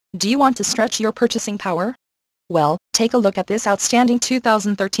Do you want to stretch your purchasing power? Well, take a look at this outstanding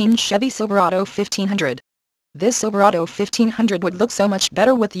 2013 Chevy Silverado 1500. This Silverado 1500 would look so much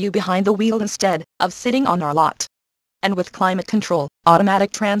better with you behind the wheel instead of sitting on our lot. And with climate control,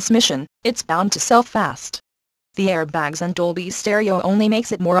 automatic transmission, it's bound to sell fast. The airbags and Dolby stereo only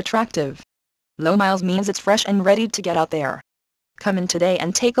makes it more attractive. Low miles means it's fresh and ready to get out there. Come in today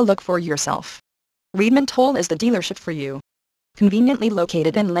and take a look for yourself. Reedman Toll is the dealership for you. Conveniently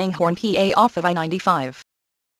located in Langhorne, PA off of I-95.